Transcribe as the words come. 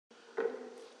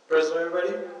Praise the Lord,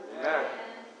 everybody. Yeah.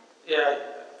 Yeah,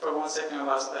 for 1 second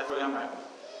I forgot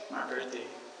my birthday.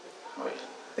 Wait,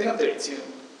 I think I'm 32.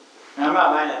 And I'm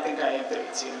not lying, I think I am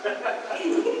 32.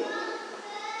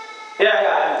 yeah,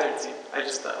 I am 32. I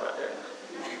just thought about that.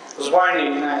 I was born in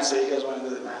 89, so you guys want to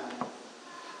do the math.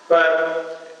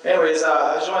 But anyways,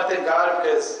 I just want to thank God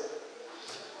because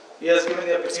He has given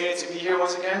me the opportunity to be here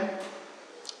once again.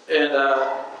 And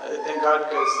I thank God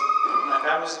because my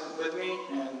family's with me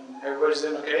and everybody's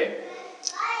doing okay.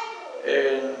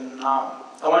 And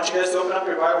I want you guys to open up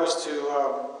your Bibles to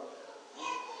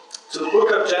the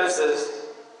book of Genesis,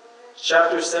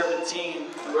 chapter 17,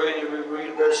 and we're going to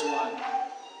read verse 1.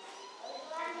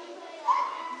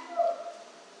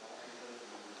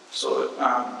 So,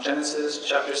 Genesis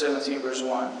chapter 17, verse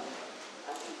 1.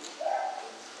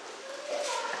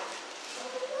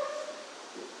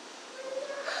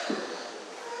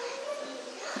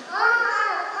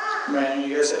 Man,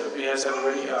 you guys have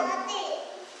already,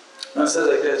 it says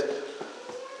like this.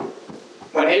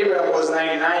 When Abraham was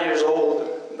 99 years old,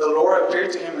 the Lord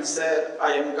appeared to him and said,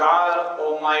 I am God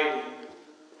Almighty.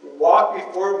 Walk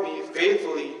before me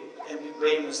faithfully and be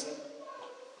blameless.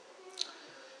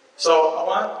 So I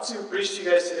want to preach to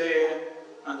you guys today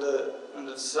on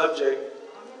the subject,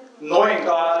 knowing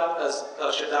God as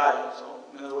El Shaddai. So,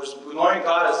 in other words, knowing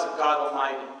God as God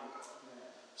Almighty.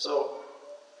 So,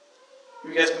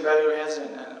 you guys can bow your hands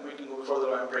and we can go before the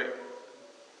Lord and pray.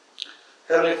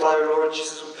 Heavenly Father, Lord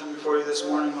Jesus, we come before you this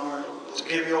morning, Lord, to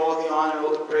give you all the honor,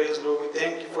 all the praise, Lord. We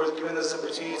thank you for giving us the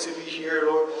opportunity to be here,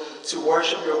 Lord, to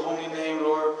worship your holy name,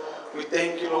 Lord. We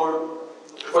thank you, Lord,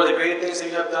 for the great things that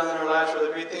you have done in our lives, for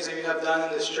the great things that you have done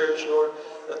in this church, Lord.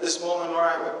 At this moment, Lord,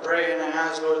 I pray and I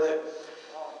ask, Lord, that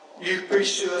you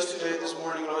preach to us today, this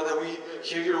morning, Lord, that we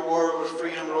hear your word with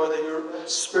freedom, Lord, that your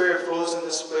spirit flows in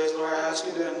this place. Lord, I ask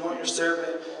you to anoint your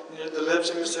servant, the lips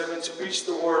of your servant, to preach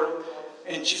the word.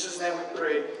 In Jesus' name we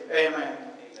pray. Amen.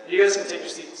 You guys can take your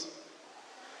seats.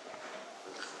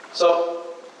 So,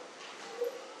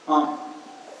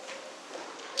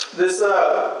 this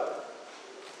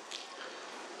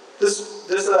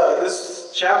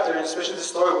chapter, and especially the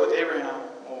story with Abraham,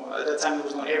 well, at that time it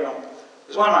was not Abraham,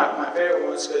 it's one of my favorite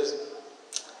ones because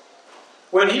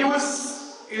when it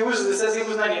says he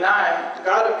was 99,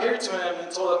 God appeared to him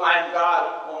and told him, I am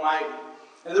God Almighty.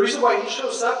 And the reason why he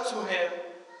shows up to him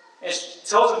and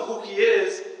tells him who he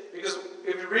is, because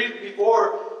if you read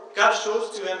before, God shows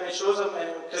to him and shows him,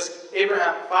 because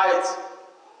Abraham fights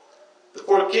the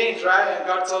 4 kings, right? And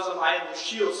God tells him, I am your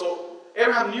shield. So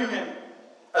Abraham knew him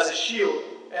as a shield.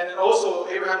 And then also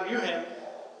Abraham knew him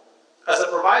as a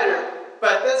provider.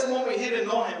 But at this moment, he didn't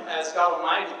know him as God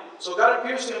Almighty. So God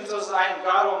appears to him and tells him, I am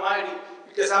God Almighty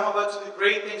because I'm about to do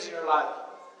great things in your life.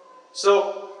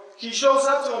 So he shows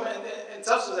up to him and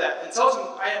tells him that. And tells him,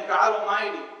 I am God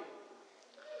Almighty.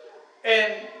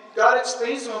 And God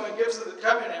explains to him and gives him the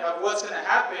covenant of what's going to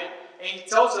happen. And he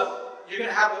tells him, you're going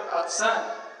to have a son.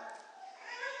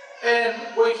 And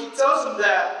when he tells him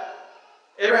that,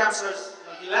 Abraham starts,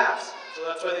 he laughs. So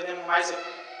that's why they named him Isaac,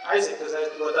 because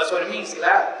that's what it means, he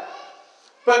laughed.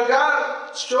 But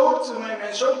God showed to him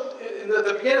and showed in the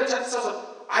beginning of the chapter, tells him,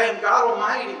 I am God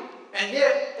Almighty. And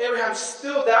yet, Abraham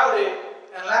still doubted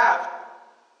and laughed.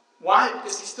 Why?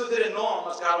 Because he still didn't know him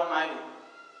as God Almighty.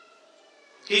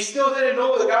 He still didn't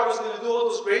know that God was going to do all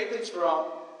those great things for him.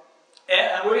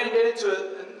 And we're going to get into it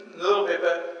in a little bit,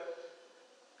 but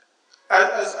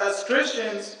as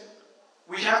Christians,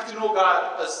 we have to know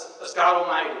God as God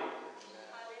Almighty.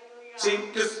 See,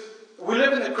 because we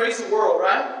live in a crazy world,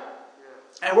 right?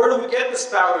 And where do we get this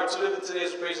power to live in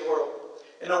today's crazy world?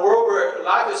 In a world where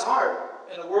life is hard,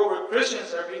 in a world where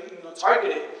Christians are being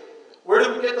targeted, where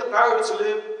do we get the power to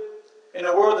live in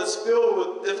a world that's filled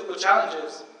with difficult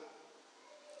challenges?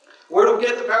 Where do we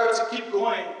get the power to keep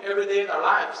going every day in our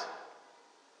lives?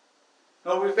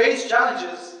 No, we face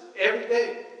challenges every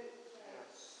day.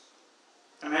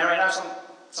 I mean, right now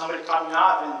somebody caught me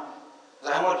off and was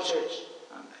like, I'm going to church.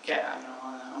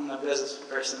 I'm not a business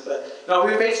person, but no,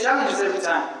 we face challenges every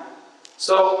time.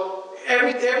 So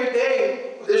every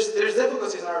day there's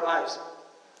difficulties in our lives.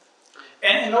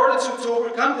 And in order to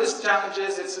overcome these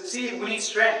challenges and succeed, we need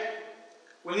strength,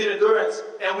 we need endurance,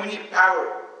 and we need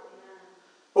power.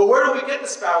 But where do we get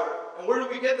this power? And where do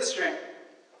we get this strength?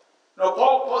 No,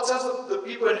 Paul tells the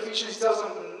people in Ephesians, he tells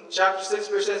them in chapter 6,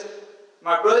 verse 6,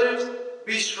 my brothers,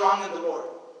 be strong in the Lord.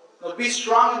 No, be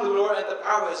strong in the Lord and the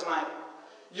power of his might.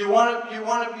 You want to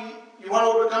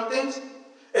overcome things?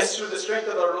 It's through the strength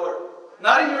of our Lord.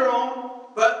 Not in your own,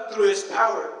 but through his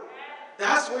power.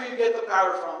 That's where you get the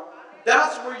power from.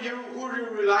 That's who you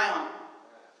rely on.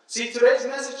 See, today's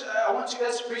message, I want you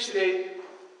guys to preach today.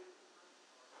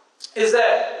 is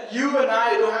that you and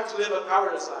I don't have to live a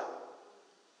powerless life.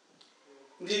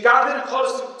 God didn't call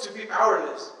us to be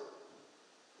powerless.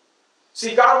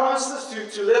 See, God wants us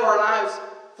to live our lives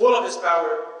full of His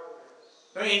power.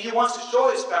 I mean, He wants to show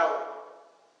His power.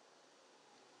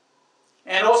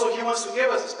 And also, He wants to give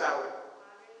us His power.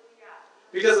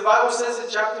 Because the Bible says in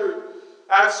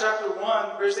Acts chapter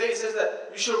 1, verse 8, it says that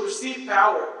you shall receive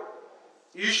power.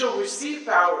 You shall receive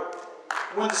power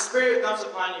when the Spirit comes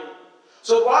upon you.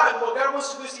 So what God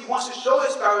wants to do is He wants to show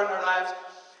His power in our lives,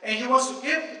 and He wants to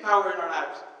give the power in our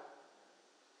lives.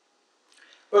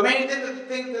 But many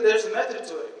think that there's a method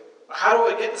to it. How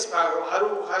do I get this power? How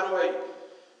do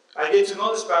I get to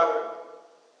know this power?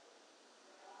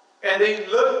 And they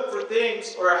look for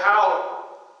things or how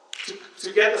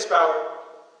to get this power.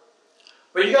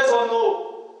 But you guys all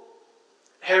know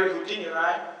Harry Houdini,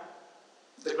 right?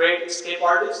 The great escape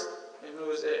artist. Anyone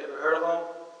who's ever heard of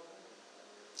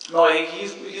him? No,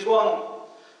 he's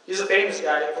a famous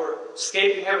guy for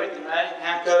escaping everything, right?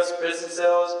 Handcuffs, prison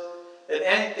cells, and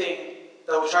anything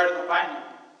that would try to confine him.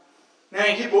 Now,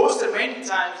 he boasted many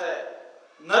times that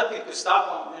nothing could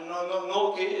stop him, and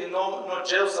no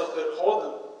jail cell could hold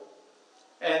him.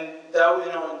 And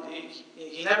that,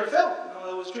 he never fell.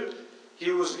 That was true.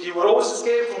 He would always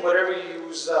escape from whatever he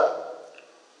was,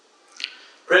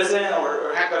 prison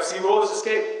or handcuffs. He would always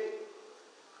escape.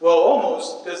 Well,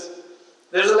 almost, because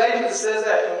there's a legend that says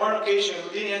that in one occasion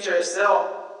Houdini entered his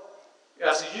cell,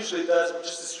 as he usually does, with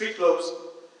just the street clothes,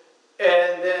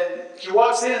 and then he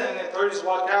walks in, and the authorities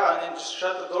walk out, and then just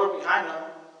shut the door behind him,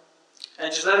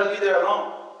 and just let him be there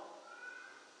alone.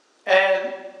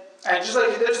 And just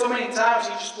like he did so many times,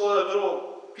 he just pulled a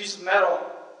little piece of metal,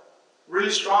 really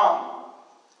strong,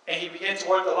 and he began to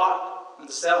work the lock in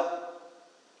the cell.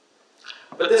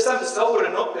 But this time the cell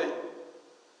wouldn't open,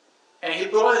 and he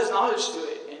put all his knowledge to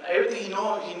it, and everything he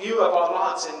knew about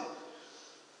locks, and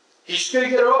he just couldn't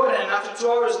get it open. And after 2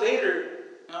 hours later,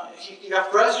 he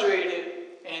got frustrated,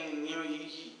 and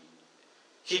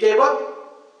he gave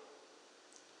up.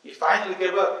 He finally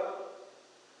gave up.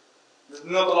 The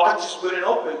lock just wouldn't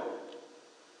open.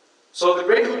 So the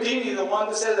great Houdini, the one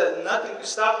that said that nothing could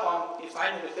stop him, he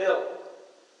finally failed.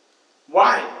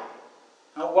 Why?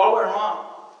 What went wrong?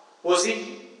 Was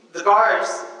the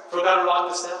guards forgot to lock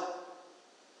the cell?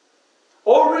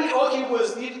 All he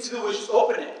was needed to do was just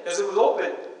open it, because it was open.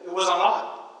 It was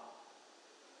unlocked.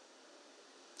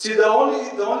 See, the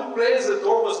only place the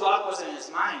door was locked was in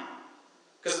his mind,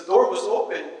 because the door was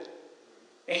open,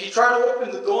 and he tried to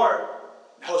open the door.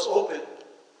 It was open.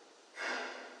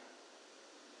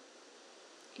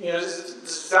 Does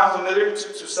this sound familiar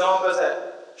to some of us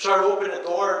that try to open a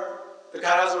door that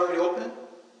God has already opened?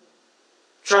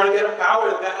 Try to get a power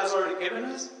that God has already given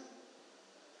us?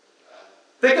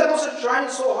 Think of those that are trying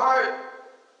so hard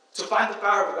to find the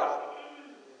power of God.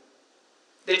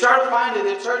 They try to find it.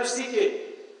 They try to seek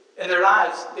it in their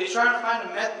lives. They try to find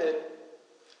a method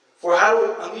for how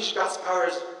to unleash God's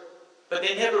powers, but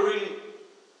they never really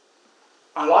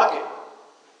unlock it.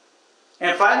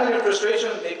 And finally, in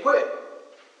frustration, they quit,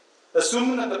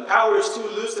 assuming that the power is too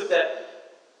elusive, that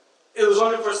it was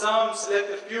only for some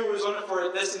selected few, it was only for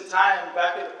a distant time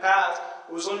back in the past,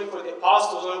 it was only for the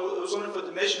apostles, or it was only for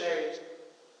the missionaries.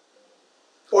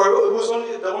 Or it was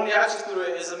the only access to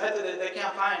it is a method that they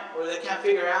can't find or they can't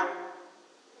figure out.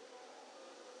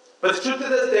 But the truth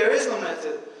is, there is no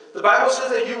method. The Bible says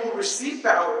that you will receive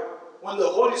power when the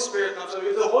Holy Spirit comes. So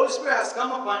if the Holy Spirit has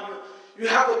come upon you, you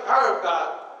have the power of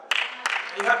God.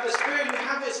 You have the Spirit, you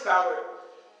have His power.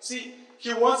 See,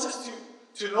 He wants us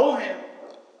to know Him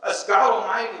as God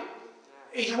Almighty.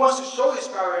 And He wants to show His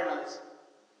power in us.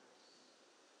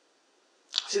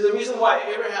 See, the reason why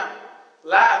Abraham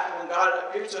laughed when God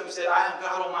appeared to him and said, I am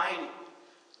God Almighty.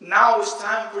 Now it's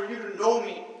time for you to know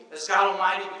me as God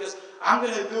Almighty, because I'm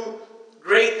going to do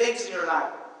great things in your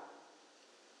life.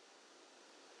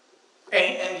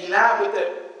 And he laughed with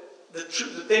it.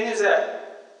 The thing is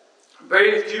that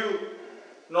very few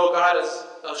know God as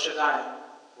El Shaddai.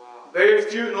 Wow. Very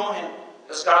few know Him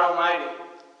as God Almighty.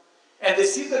 And they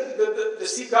see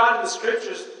God in the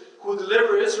Scriptures, who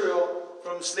delivered Israel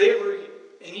from slavery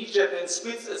in Egypt and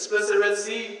splits the Red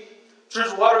Sea,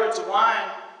 turns water into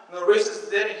wine, raises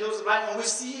the dead and heals the blind. And we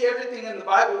see everything in the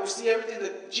Bible. We see everything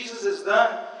that Jesus has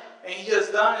done, and He has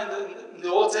done in the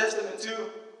Old Testament too.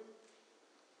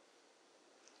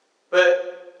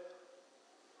 But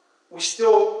we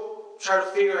still try to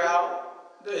figure out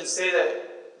and say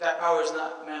that power is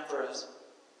not meant for us.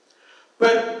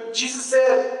 But Jesus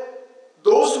said,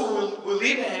 those who will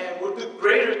believe in Him will do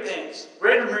greater things,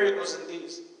 greater miracles than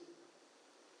these.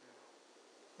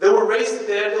 They will raise the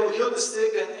dead, they will heal the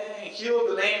sick and heal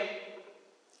the lame.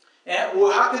 And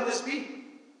well, how can this be?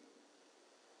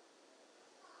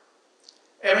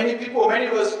 And many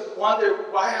of us wonder,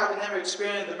 why have I never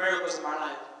experienced the miracles in my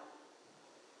life?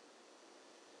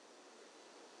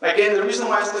 Again, the reason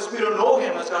why is because we don't know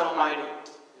Him as God Almighty.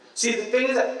 See, the thing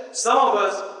is that some of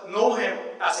us know Him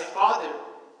as a Father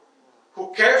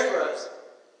who cares for us.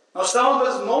 Now, some of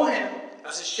us know Him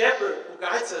as a shepherd who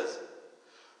guides us.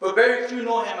 But very few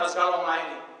know Him as God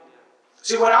Almighty.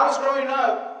 See, when I was growing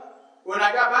up, when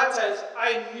I got baptized,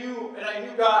 I knew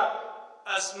God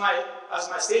as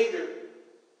my Savior.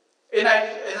 And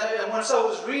once I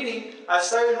was reading, I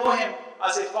started to know Him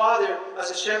as a Father, as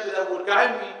a shepherd that would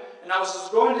guide me. And I was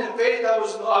just growing in faith. I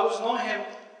was knowing Him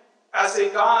as a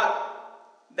God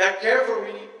that cared for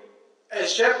me, a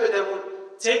shepherd that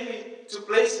would take me to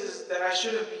places that I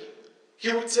shouldn't be.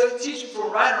 He would teach me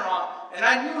from right and wrong. And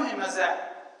I knew Him as that.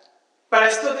 But I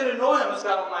still didn't know Him as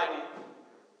God Almighty.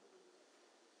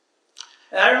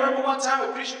 And I remember one time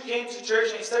a preacher came to church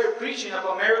and he started preaching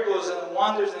about miracles and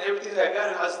wonders and everything that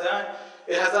God has done.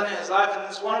 It has done in his life. And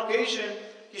this one occasion,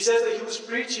 he says that he was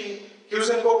preaching. He was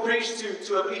going to go preach to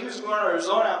I believe he was going to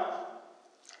Arizona.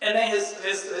 And then his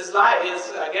gas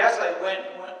light went,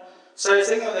 started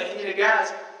signaling that he needed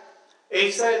gas. And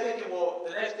he started thinking, well,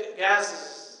 the next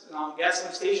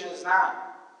gasoline station is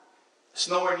it's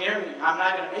nowhere near me. I'm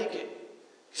not going to make it.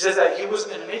 He says that he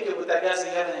wasn't going to make it with that gas that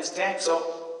he had in his tank.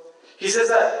 So he says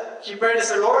that he prayed and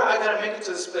said, Lord, I got to make it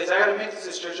to this place. I got to make it to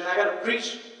this church and I got to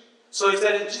preach. So he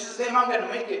said, in Jesus' name, I'm going to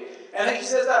make it. And then he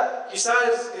says that he saw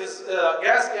his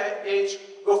gas gauge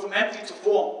go from empty to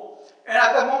full. And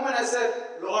at that moment I said,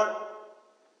 Lord,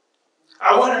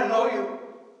 I want to know you.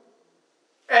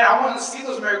 And I want to see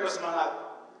those miracles in my life.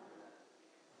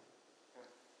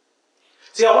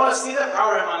 See, I want to see that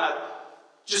power in my life.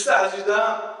 Just as you've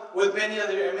done with many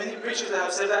preachers that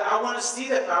have said that, I want to see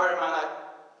that power in my life.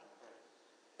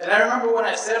 And I remember when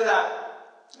I said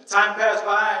that, time passed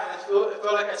by and it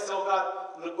felt like I told God,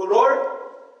 Lord,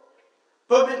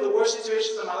 put me in the worst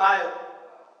situations of my life.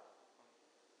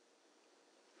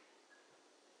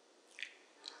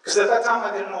 Because at that time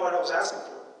I didn't know what I was asking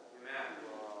for.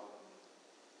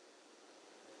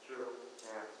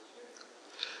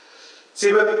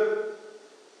 See, but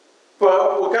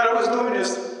what God was doing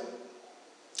is,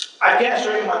 I can't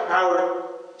show you my power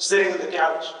sitting on the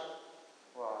couch.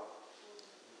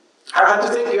 I have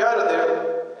to take you out of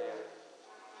there.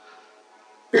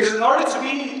 Because in order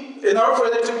for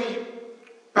there to be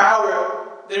power,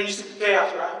 there needs to be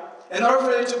chaos, right? In order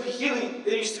for there to be healing,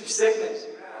 there needs to be sickness.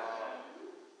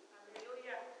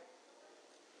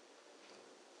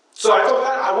 So I told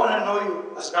God, I want to know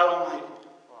you as God Almighty.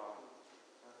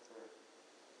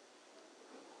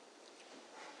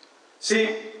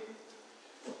 See,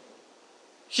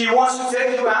 He wants to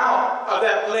take you out of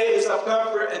that place of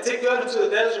comfort and take you out into the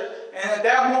desert. And at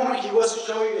that moment, He wants to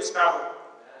show you His power.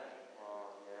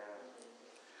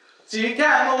 See, you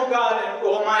can't know God and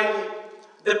Almighty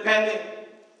depending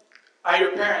on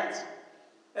your parents.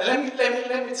 And let me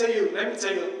tell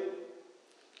you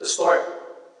the story.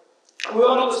 We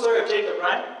all know the story of Jacob,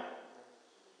 right?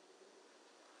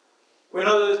 We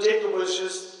know that Jacob was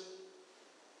just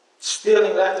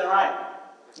stealing left and right.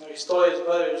 He stole his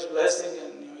brother's blessing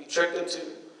and he tricked him to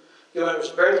give him his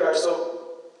birthright. So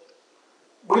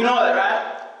we know that,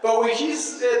 right? But when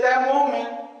he's at that moment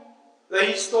that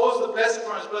he stole the blessing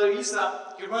from his brother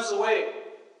Esau, he runs away.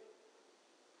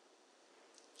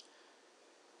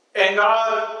 And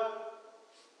God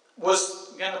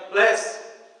was going to bless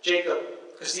Jacob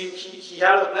because he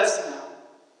had a blessing now.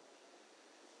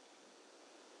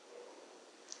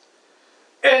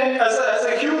 And as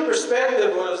a human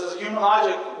perspective, or as a human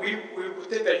logic, we would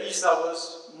think that Esau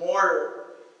was more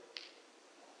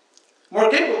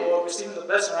capable of receiving the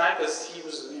blessing, right? Because he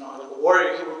was, like a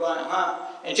warrior. He was going to hunt.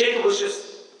 And Jacob was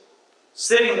just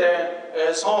sitting there at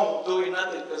his home doing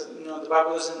nothing because, the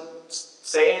Bible doesn't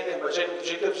say anything about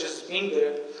Jacob's just being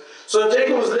there. So if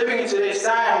Jacob was living in today's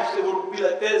times, it would be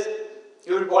like this.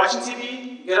 He would be watching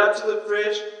TV, get up to the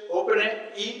fridge, open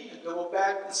it, eat, and go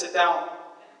back and sit down.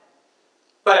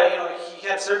 But, he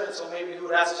had servants, so maybe he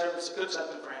would ask the servants to cook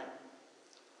something for him.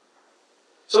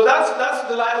 So that's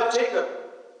the life of Jacob.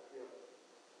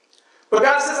 But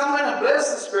God says, I'm going to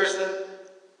bless this person.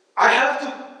 I have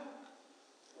to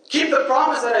keep the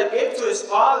promise that I gave to his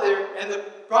father and the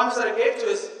promise that I gave to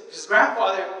his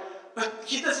grandfather. But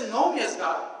he doesn't know me as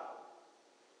God.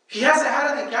 He hasn't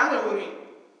had an encounter with me.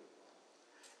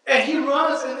 And he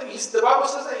runs, and the Bible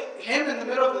says that him in the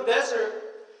middle of the desert,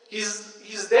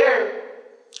 he's there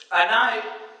at night,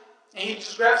 and he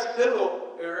just grabs a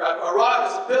pillow, or a rock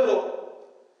as a pillow,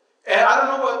 And I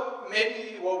don't know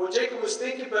what Jacob was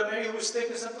thinking, but maybe he was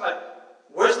thinking something like,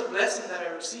 where's the blessing that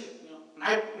I received?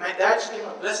 My dad just gave me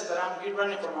a blessing that I'm here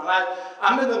running for my life.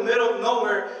 I'm in the middle of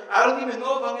nowhere. I don't even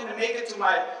know if I'm going to make it to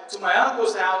my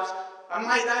uncle's house. I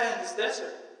might die in this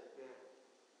desert.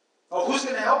 Oh, who's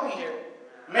going to help me here?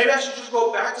 Maybe I should just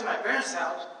go back to my parents'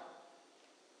 house.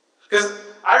 Because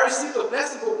I received a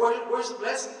blessing, but where's the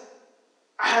blessing?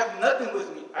 I have nothing with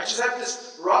me. I just have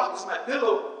this rock as my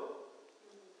pillow.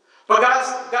 But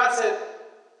God said,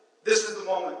 this is the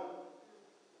moment.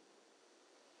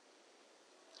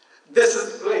 This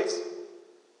is the place.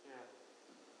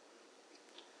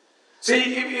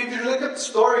 See, if you look at the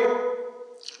story,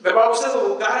 the Bible says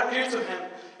that God appeared to him.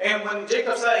 And when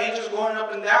Jacob saw angels going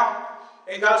up and down,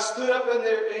 and God stood up in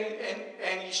there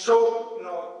and he showed,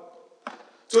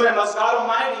 to him as God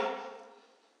Almighty,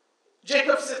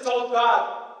 Jacob told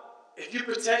God, if you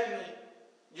protect me,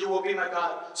 you will be my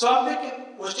God. So I'm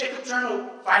thinking, was Jacob trying to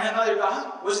find another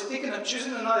God? Was he thinking of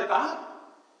choosing another God?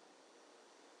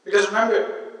 Because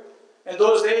remember, in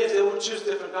those days, they would choose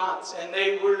different gods. And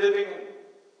they were living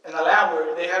in a land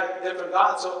where they had different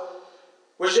gods. So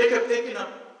was Jacob thinking of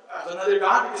another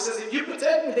God? Because it says, if you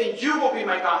protect me, then you will be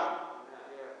my God.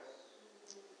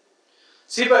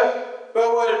 See, but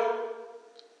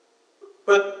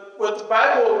what the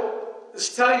Bible is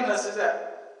telling us is that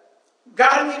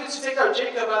God needed to take out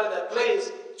Jacob out of that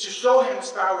place to show him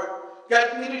his power.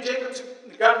 God needed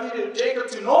Jacob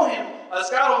to know him as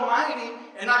God Almighty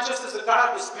and not just as the God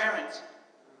of his parents.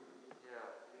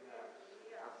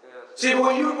 See,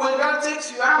 when God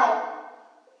takes you out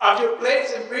of your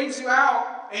place and brings you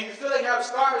out and you feel like you have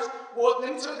scars, well,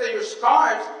 let me tell you that your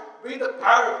scars bring the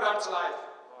power of God to life.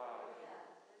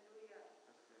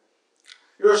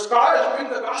 Your scars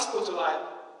bring the gospel to life.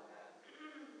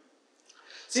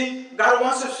 See, God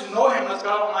wants us to know him as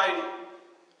God Almighty.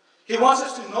 He wants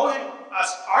us to know him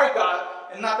as our God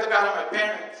and not the God of my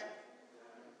parents.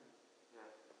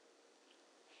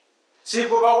 See,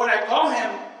 but when I call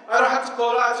him, I don't have to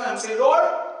call out to him and say, Lord,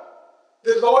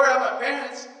 the Lord of my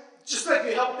parents, just like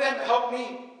you help them, help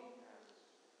me.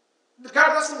 But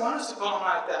God doesn't want us to call him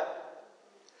like that.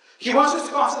 He wants us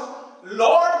to call him,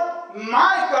 Lord,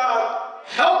 my God,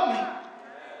 help me.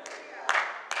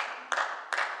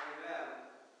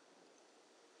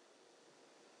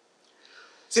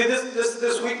 See,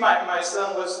 this week my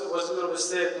son was a little bit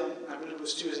sick. I believe it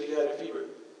was Tuesday. He had a fever.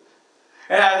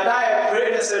 And at night I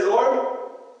prayed and said, Lord,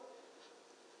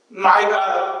 my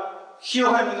God,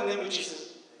 heal him in the name of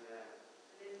Jesus.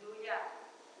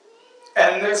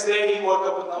 And the next day he woke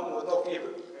up with no fever.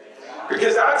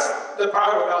 Because that's the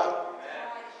power of God.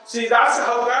 See, that's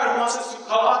how God wants us to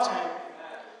call out to him.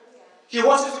 He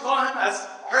wants us to call him as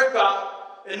our God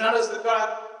and not as the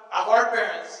God of our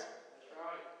parents.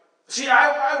 See,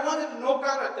 I wanted to know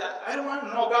God like that. I don't want to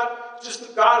know God just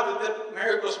the God that did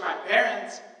miracles for my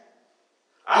parents.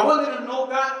 I wanted to know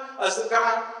God as the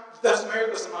God that does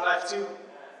miracles in my life too.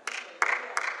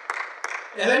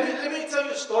 And let me tell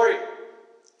you a story.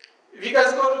 If you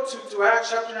guys go to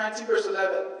Acts chapter 19, verse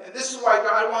 11, and this is why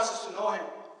God wants us to know him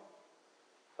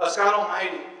as God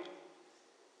Almighty.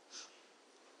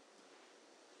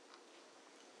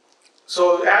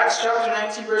 So Acts chapter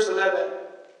 19, verse 11.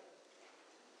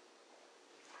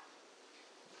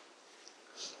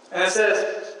 And it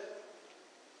says,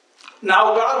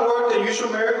 now God worked unusual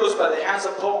miracles by the hands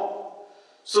of Paul,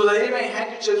 so that even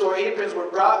handkerchiefs or aprons were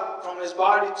brought from his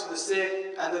body to the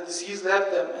sick, and the disease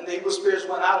left them, and the evil spirits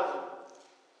went out of them.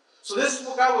 So this is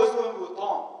what God was doing with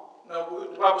Paul.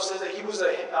 The Bible says that he was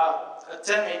a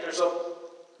tent maker, so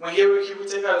when he would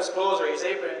take out his clothes or his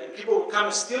apron, and people would come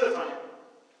and steal it from him.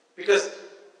 Because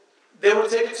they would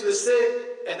take it to the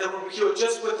sick, and they would be healed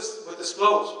just with his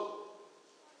clothes.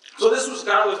 So this was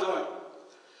God was doing.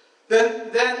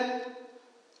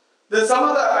 Then some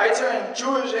of the itinerant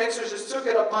Jewish exorcists took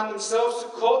it upon themselves to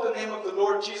call the name of the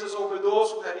Lord Jesus over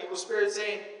those who had evil spirits,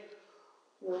 saying,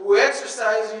 we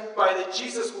exorcise you by the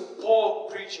Jesus who Paul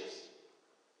preaches.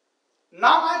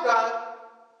 Not my God,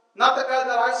 not the God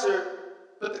that I serve,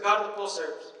 but the God that Paul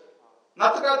serves.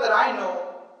 Not the God that I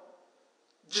know,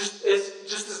 just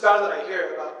this God that I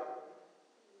hear about.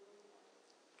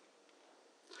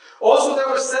 Also, there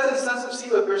were 7 sons of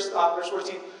Sceva, verse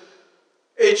 14.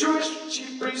 A Jewish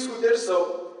chief priest who did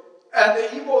so, and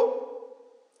the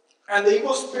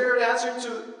evil spirit answered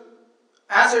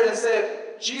and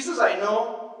said, Jesus I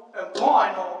know, and Paul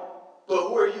I know, but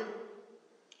who are you?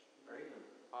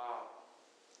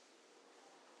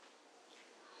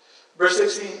 Verse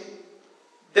 16.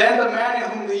 Then the man in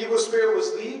whom the evil spirit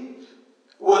was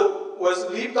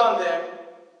leaped on them,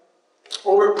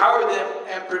 overpowered them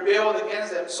and prevailed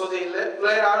against them. So they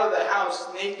fled out of the house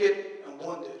naked and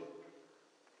wounded.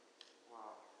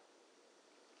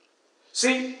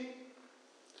 See,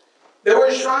 they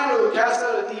were trying to cast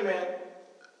out a demon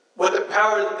with the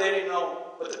power that they didn't know,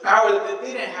 with the power that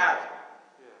they didn't have.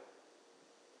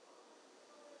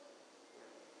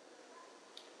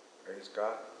 Praise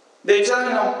God. They tell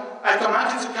him, I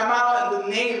command you to come out in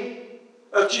the name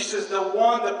of Jesus, the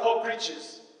one that Paul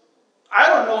preaches. I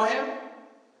don't know him.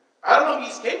 I don't know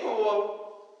if he's capable of,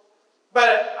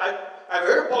 but I've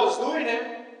heard Paul's doing it.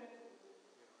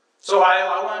 So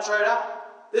I want to try it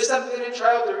out. This time they didn't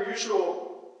try out their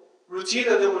usual routine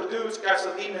that they would do to cast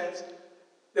the demons.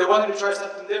 They wanted to try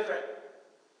something different.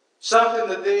 Something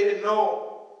that they didn't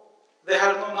know. They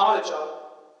had no knowledge of.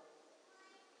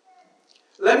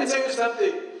 Let me tell you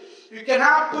something. You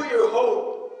cannot put your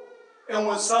hope in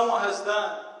what someone has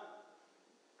done.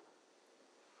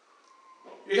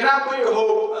 You cannot put your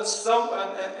hope in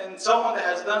someone that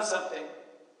has done something.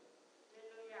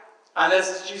 Unless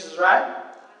it's Jesus, right?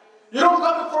 You don't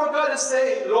come before God and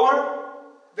say, Lord,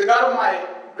 the God of my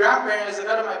grandparents, the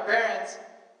God of my parents,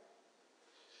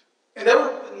 and they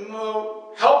would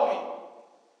help me.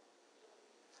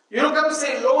 You don't come and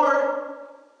say, Lord,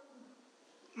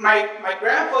 my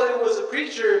grandfather was a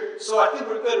preacher, so I think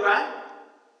we're good, right?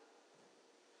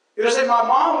 You don't say, my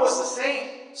mom was a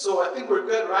saint, so I think we're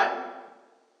good, right?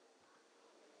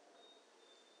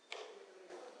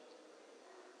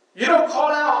 You don't call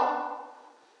out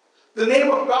the name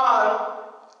of God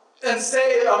and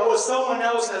say what someone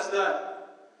else has done.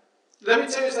 Let me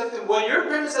tell you something. What your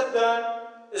parents have done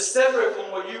is separate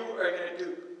from what you are going to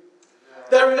do.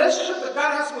 The relationship that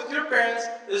God has with your parents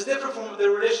is different from the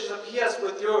relationship He has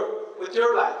with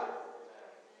your life.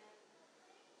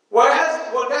 What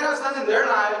God has done in their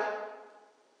life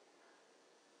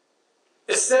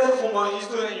is separate from what He's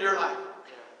doing in your life.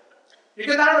 You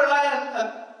cannot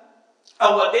rely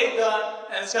on what they've done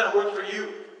and it's going to work for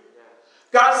you.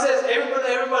 God says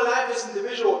everybody's life is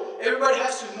individual. Everybody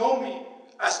has to know me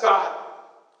as God.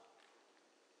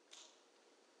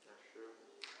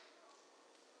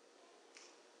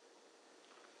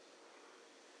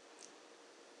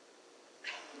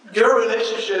 Your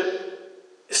relationship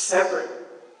is separate.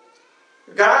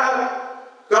 God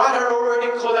had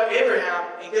already called out Abraham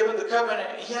and gave him the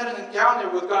covenant. He had an encounter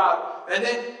with God. And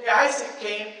then Isaac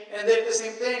came and did the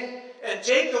same thing. And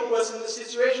Jacob was in the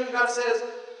situation. God says,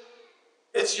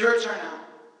 it's your turn now.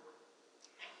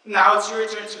 Now it's your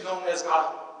turn to know me as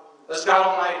God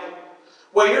Almighty.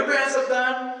 What your parents have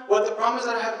done, what the promise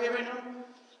that I have given you,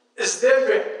 is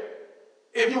different.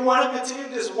 If you want to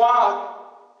continue this walk,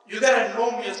 you got to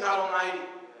know me as God Almighty.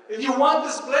 If you want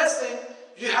this blessing,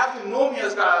 you have to know me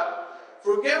as God.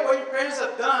 Forget what your parents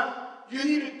have done. You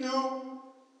need to do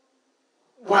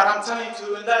what I'm telling you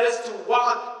to, and that is to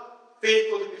walk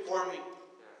faithfully before me.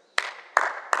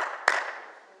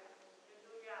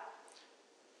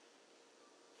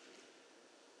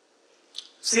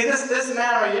 See, this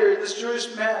man right here, this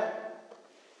Jewish man,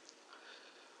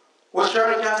 was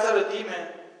trying to cast out a demon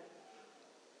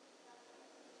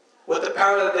with the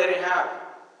power that they didn't have.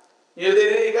 You know,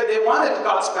 they wanted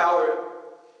God's power,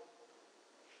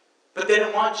 but they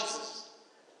didn't want Jesus.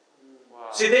 Wow.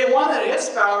 See, they wanted His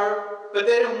power, but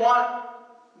they didn't want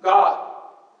God.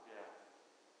 Yeah.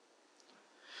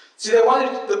 See, they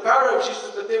wanted the power of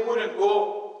Jesus, but they wouldn't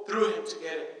go through Him to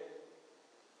get it.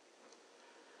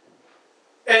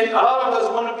 And a lot of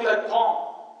us want to be like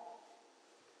Paul.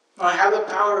 I have the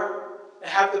power and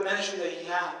have the ministry that he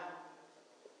had.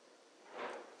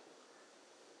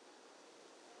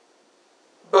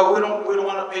 But we don't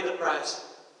want to pay the price.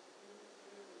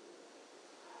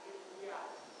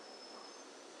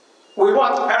 We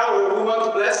want the power, we want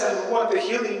the blessing, we want the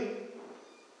healing.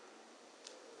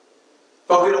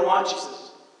 But we don't want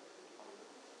Jesus.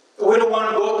 We don't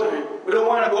want to go through Him. We don't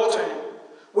want to go to Him.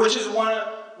 We just want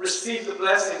to receive the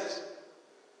blessings.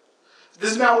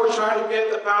 This man was trying to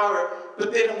get the power,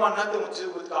 but they didn't want nothing to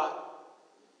do with God.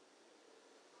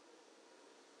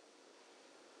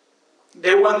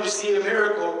 They wanted to see a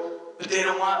miracle, but they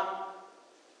didn't want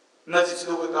nothing to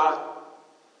do with God.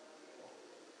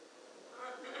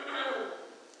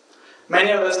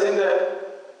 Many of us think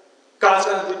that God's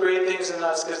going to do great things in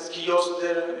us because He also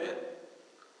did it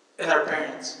in our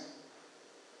parents.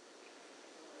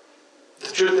 The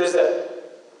truth is that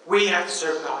we have to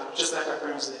serve God just like our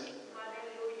parents did.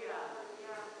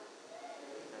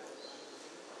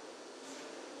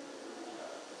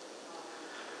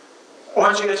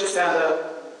 Why don't you guys just stand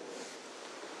up?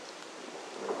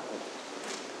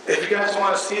 If you guys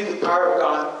want to see the power of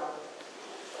God,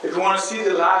 if you want to see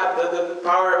the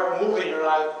power move in your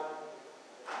life,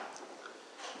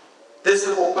 This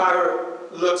is what power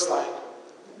looks like.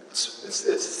 It's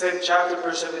the same chapter,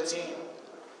 verse 17.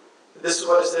 This is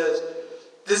what it says.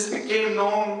 This became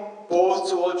known both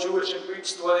to all Jewish and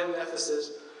Greeks dwelling in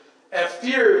Ephesus, and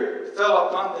fear fell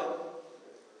upon them,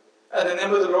 and the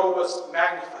name of the Lord was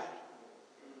magnified.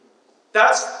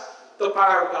 That's the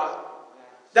power of God.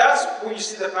 That's when you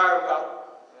see the power of God.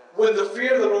 When the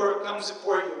fear of the Lord comes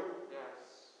before you.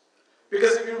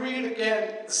 Because if you read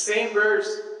again the same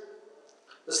verse,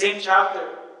 the same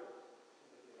chapter,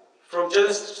 from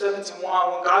Genesis 17:1,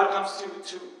 when God comes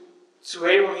to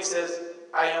Abram, he says,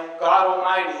 I am God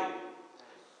Almighty.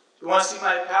 You want to see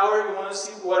my power? You want to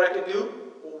see what I can do?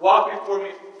 Walk before me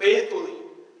faithfully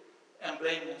and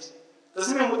blameless.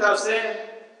 Doesn't mean without sin.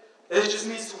 It just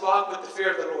means to walk with the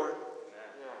fear of the Lord.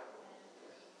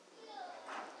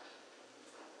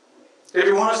 If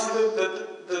you want to see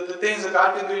the things that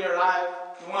God can do in your life,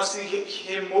 you want to see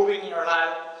Him moving in your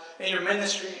life, in your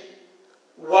ministry,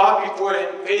 walk before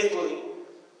Him faithfully,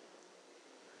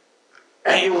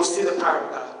 and you will see the power of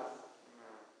God.